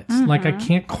smell on it. Like I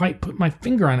can't quite put my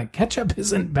finger on it. Ketchup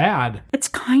isn't bad. It's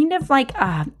kind of like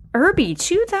herby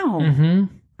too, though.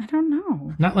 I don't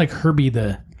know. Not like Herbie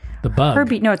the bug.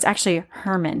 Herbie, no, it's actually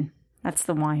Herman. That's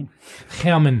the wine.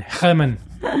 Herman.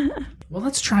 Well,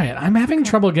 let's try it. I'm having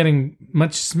trouble getting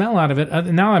much smell out of it.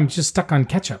 Now I'm just stuck on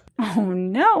ketchup. Oh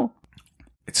no!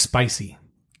 It's spicy.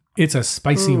 It's a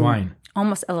spicy wine.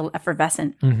 Almost a little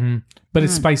effervescent. But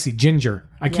it's spicy. Ginger.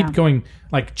 I keep going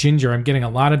like ginger. I'm getting a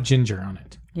lot of ginger on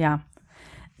it. Yeah.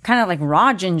 Kind of like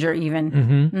raw ginger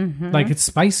even. Like it's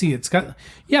spicy. It's got,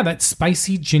 that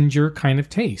spicy ginger kind of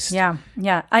taste. Yeah.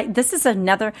 This is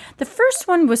another, the first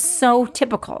one was so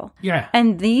typical. Yeah.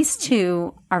 And these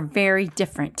two are very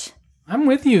different. I'm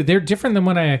with you. They're different than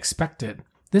what I expected.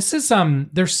 This is,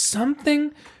 there's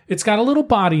something, it's got a little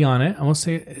body on it. I will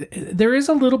say there is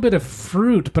a little bit of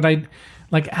fruit, but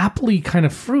like apple-y kind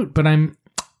of fruit, but I'm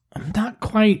not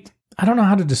quite, I don't know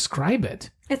how to describe it.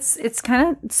 It's kind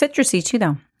of citrusy too,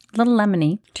 though. A little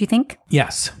lemony. Do you think?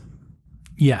 Yes.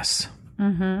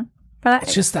 But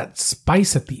it's just that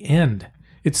spice at the end.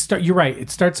 You're right. It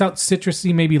starts out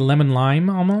citrusy, maybe lemon lime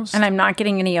almost. And I'm not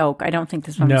getting any oak. I don't think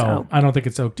this one's oak. I don't think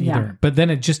it's oaked either. But then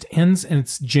it just ends and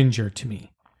it's ginger to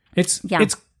me. It's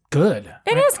good.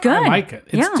 It is good. I like it.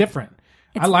 It's different.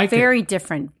 I like it. It's very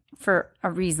different for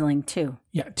a Riesling too.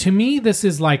 Yeah. To me, this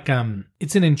is like,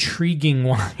 it's an intriguing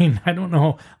wine. I don't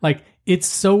know. Like, it's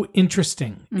so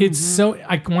interesting. It's so,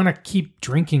 I want to keep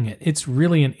drinking it. It's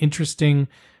really an interesting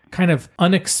kind of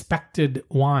unexpected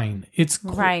wine. It's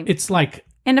right. It's like,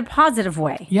 in a positive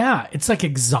way. Yeah, it's like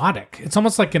exotic. It's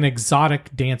almost like an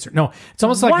exotic dancer. No, it's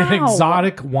almost like an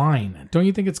exotic wine. Don't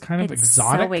you think it's kind of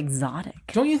exotic? So exotic.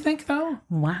 Don't you think, though?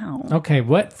 Wow. Okay,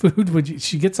 what food would you...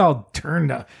 She gets all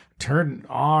turned...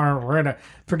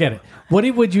 Forget it. What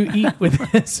would you eat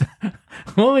with this?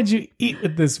 What would you eat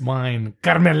with this wine?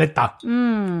 Carmelita.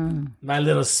 My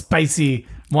little spicy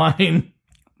wine.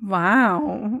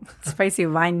 Wow. Spicy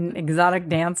wine exotic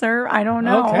dancer? I don't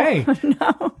know. Okay.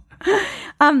 No.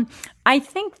 I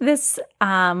think this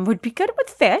would be good with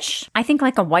fish. I think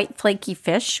like a white flaky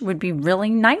fish would be really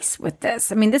nice with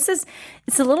this. I mean, it's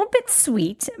a little bit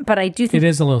sweet, but I do think it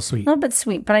is a little sweet. A little bit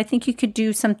sweet, but I think you could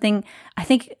do something. I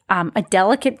think a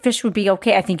delicate fish would be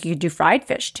okay. I think you could do fried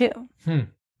fish too.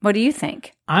 What do you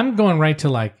think? I'm going right to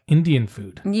like Indian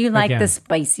food. You like the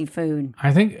spicy food.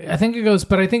 I think it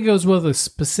goes well with a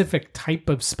specific type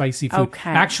of spicy food. Okay.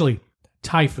 Actually,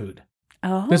 Thai food.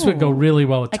 Oh. This would go really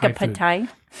well with like Thai a pad food. Thai?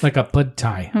 Like a pad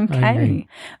Thai. Okay.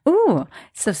 Ooh,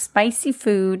 so spicy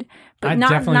food, but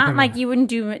not like you wouldn't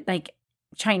do it like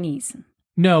Chinese.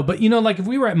 No, but like if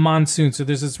we were at Monsoon, so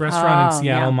there's this restaurant in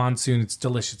Seattle, Monsoon, it's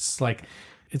delicious.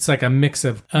 It's like a mix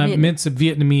of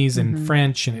Vietnamese and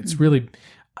French, and it's really...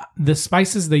 The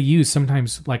spices they use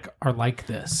sometimes are like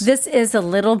this. This is a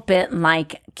little bit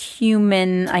like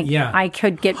cumin. I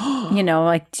could get,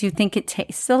 do you think it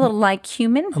tastes a little like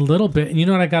cumin? A little bit. And you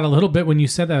know what I got a little bit when you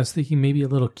said that? I was thinking maybe a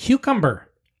little cucumber.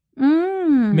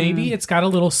 Maybe it's got a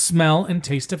little smell and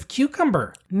taste of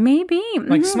cucumber. Maybe.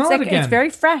 Smell it again. It's very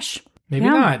fresh. Maybe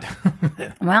not.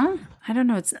 Well, I don't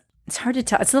know. It's hard to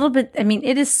tell. It's a little bit,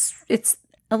 it's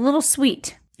a little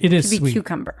sweet. It is to be sweet.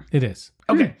 Cucumber. It is.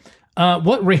 Okay.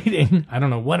 What rating? I don't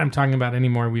know what I'm talking about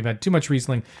anymore. We've had too much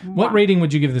Riesling. What rating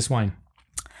would you give this wine?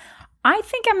 I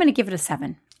think I'm going to give it a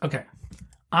 7. Okay.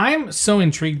 I'm so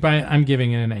intrigued by it, I'm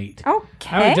giving it an 8.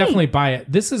 Okay. I would definitely buy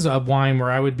it. This is a wine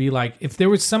where I would be like, if there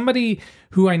was somebody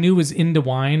who I knew was into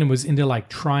wine and was into like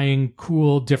trying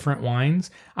cool, different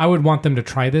wines, I would want them to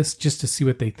try this just to see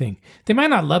what they think. They might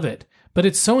not love it, but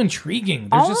it's so intriguing.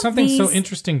 There's just something so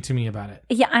interesting to me about it.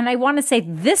 Yeah, and I want to say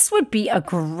this would be a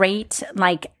great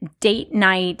like date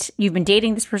night. You've been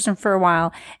dating this person for a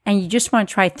while and you just want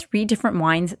to try 3 different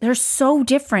wines. They're so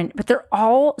different, but they're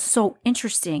all so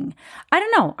interesting. I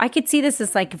don't know. I could see this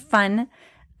as like a fun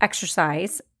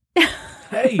exercise.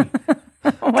 Hey.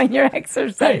 When you're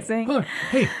exercising.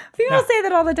 Hey. People say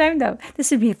that all the time, though. This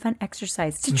would be a fun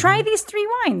exercise to try these 3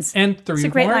 wines. And 3 It's a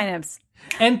more. great lineups.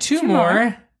 And 2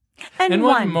 more. And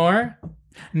 1 more.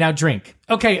 Now drink.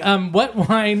 Okay, what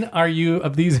wine are you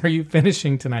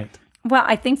finishing tonight? Well,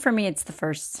 I think for me, it's the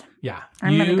first. Yeah.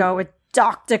 I'm going to go with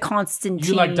Dr. Constantine.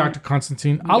 You like Dr.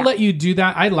 Constantine? I'll let you do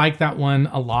that. I like that one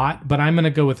a lot, but I'm going to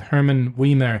go with Herman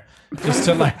Weimer just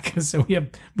to like, so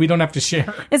we don't have to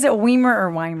share. Is it Weimer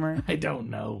or Weimer? I don't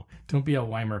know. Don't be a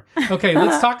Weimer. Okay,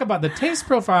 let's talk about the taste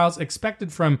profiles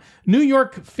expected from New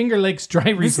York Finger Lakes Dry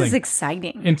Riesling. This is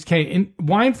exciting. Okay,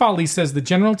 Wine Folly says the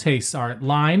general tastes are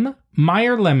lime,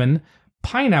 Meyer lemon,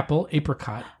 pineapple,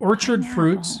 apricot, orchard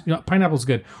fruits. Pineapple's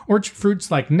good. Orchard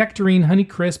fruits like nectarine,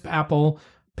 Honeycrisp, apple,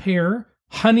 pear,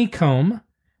 honeycomb,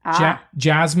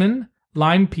 jasmine,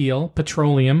 lime peel,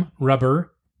 petroleum,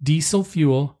 rubber, diesel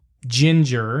fuel,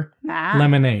 ginger,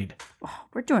 lemonade. Oh,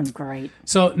 we're doing great.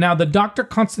 So now the Dr.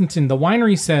 Constantine, the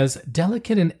winery says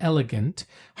delicate and elegant,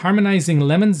 harmonizing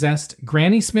lemon zest,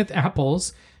 Granny Smith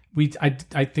apples. I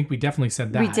think we definitely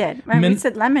said that. We did. We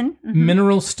said lemon. Mm-hmm.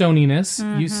 Mineral stoniness.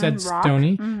 You said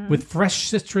stony. With fresh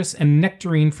citrus and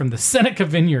nectarine from the Seneca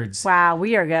vineyards. Wow,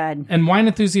 we are good. And Wine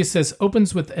Enthusiast says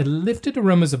opens with a lifted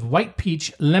aromas of white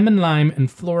peach, lemon lime, and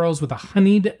florals with a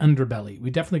honeyed underbelly.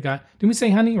 We definitely got... Did we say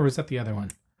honey or was that the other one?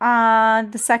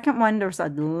 The second one, there was a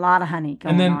lot of honey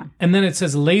going on. And then it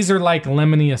says laser-like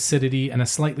lemony acidity and a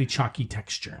slightly chalky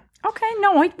texture. Okay,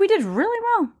 no, we did really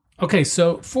well. Okay,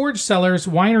 so Forge Cellars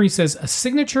Winery says a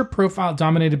signature profile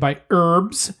dominated by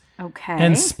herbs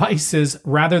and spices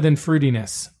rather than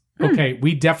fruitiness. Okay,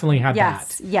 we definitely had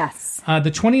that. Yes. The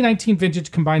 2019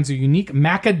 vintage combines a unique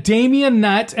macadamia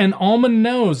nut and almond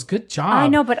nose. Good job. I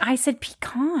know, but I said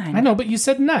pecan. I know, but you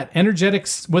said nut.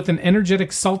 Energetics with an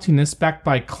energetic saltiness backed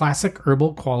by classic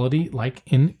herbal quality like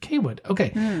in Kaywood.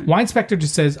 Okay, Wine Spectre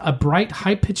just says a bright,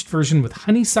 high-pitched version with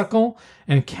honeysuckle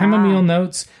and chamomile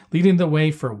notes, leading the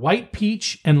way for white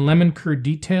peach and lemon curd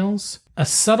details. A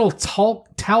subtle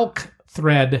talc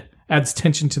thread adds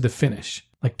tension to the finish.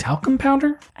 Like talcum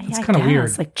powder? That's kind of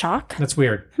weird. Like chalk? That's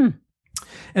weird.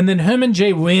 And then Herman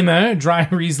J. Weimer Dry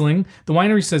Riesling. The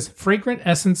winery says fragrant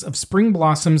essence of spring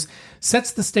blossoms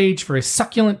sets the stage for a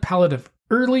succulent palette of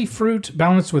early fruit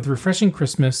balanced with refreshing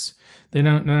Christmas. They're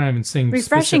not even saying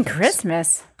refreshing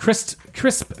specifics. Christmas.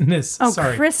 Crispness. Oh,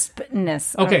 sorry.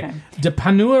 crispness. Okay. De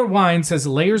Panur Wine says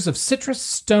layers of citrus,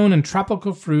 stone, and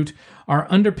tropical fruit are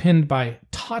underpinned by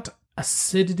taut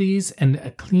acidities and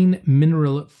a clean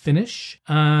mineral finish.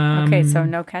 Okay, so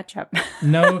no ketchup.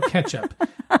 No ketchup.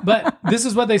 But this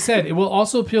is what they said. It will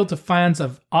also appeal to fans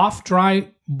of off-dry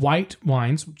white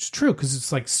wines, which is true because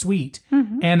it's like sweet,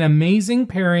 and amazing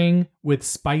pairing with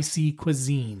spicy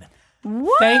cuisine.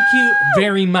 What? Thank you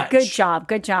very much.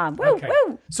 Good job. Woo, okay.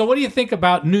 woo. So what do you think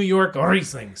about New York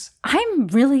Rieslings?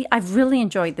 I've really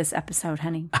enjoyed this episode,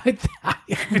 honey.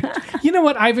 You know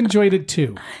what? I've enjoyed it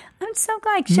too. I'm so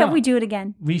glad. Shall we do it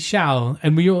again? We shall.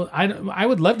 And we will. I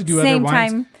would love to do other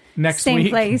wines. Same time. Next Same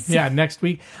week. place. Yeah, next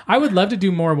week. I would love to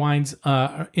do more wines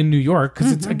in New York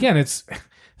because it's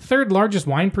third largest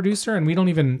wine producer and we don't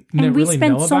even really know about it. And we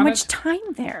spend so much time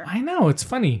there. I know, it's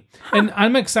funny. And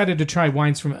I'm excited to try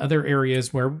wines from other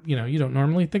areas where, you don't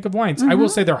normally think of wines. I will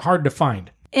say they're hard to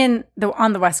find. On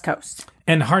the West Coast.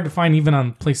 And hard to find even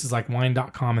on places like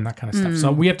wine.com and that kind of stuff.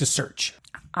 So we have to search.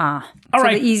 All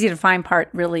right. The easy to find part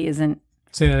really isn't.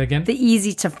 Say that again? The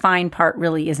easy to find part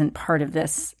really isn't part of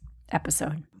this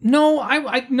episode. No,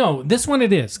 no. This one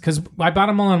it is because I bought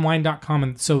them all on wine.com,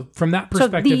 and so from that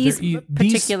perspective,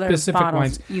 these specific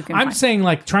wines. I'm saying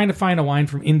like trying to find a wine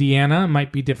from Indiana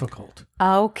might be difficult.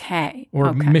 Okay.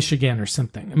 Or Michigan or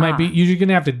something. It might be. You're going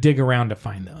to have to dig around to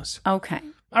find those. Okay.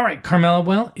 All right, Carmela.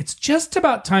 Well, it's just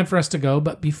about time for us to go.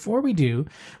 But before we do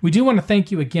want to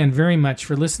thank you again very much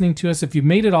for listening to us. If you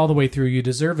made it all the way through, you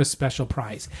deserve a special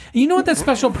prize. And you know what that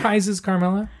special prize is,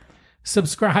 Carmela?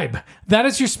 Subscribe. That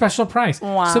is your special prize.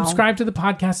 Wow. Subscribe to the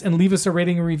podcast and leave us a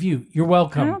rating and review. You're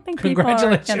welcome. I don't think people are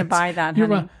going to buy that,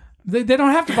 honey. They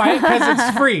don't have to buy it because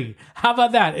it's free. How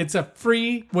about that? It's a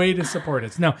free way to support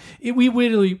us. No, we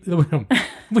really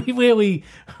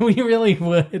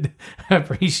would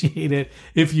appreciate it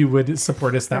if you would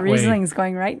support us that way. Riesling's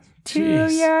going right to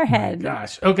your head.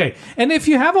 Gosh. Okay. And if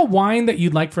you have a wine that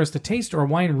you'd like for us to taste or a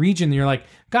wine region that you're like,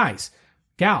 guys,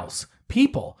 gals,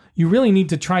 people, you really need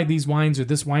to try these wines or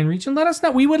this wine region, let us know.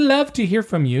 We would love to hear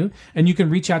from you. And you can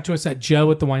reach out to us at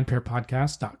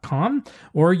joe@thewinepairpodcast.com,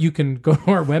 or you can go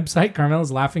to our website. Carmel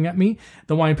is laughing at me,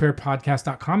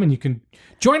 thewinepairpodcast.com, and you can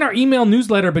join our email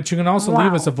newsletter, but you can also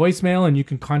leave us a voicemail and you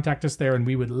can contact us there, and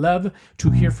we would love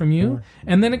to hear from you.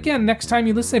 And then again, next time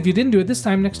you listen, if you didn't do it this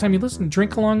time, next time you listen,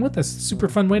 drink along with us. Super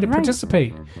fun way to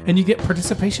participate. And you get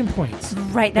participation points.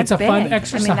 Right, that's It's a fun big.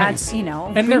 exercise. I mean, that's,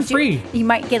 and they're free. You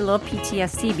might get a little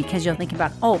PTSD because you'll think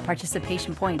about,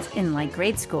 participation points in like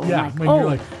grade school. Yeah, like, when you're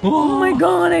like, oh my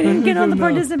God, I didn't get on the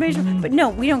participation. But no,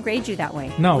 we don't grade you that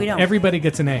way. No, we don't. Everybody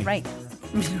gets an A. Right.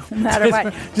 No matter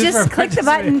what. Just click the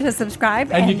button to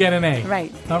subscribe. And you get an A.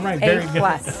 Right. All right, very A+. good.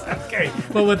 Okay,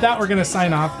 well, with that, we're going to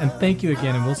sign off, and thank you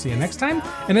again, and we'll see you next time.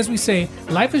 And as we say,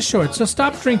 life is short, so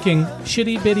stop drinking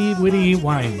shitty, bitty, witty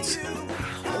wines.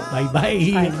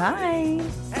 Bye-bye. Bye-bye.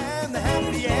 And the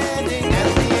happy ending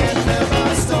at the end of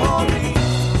our story.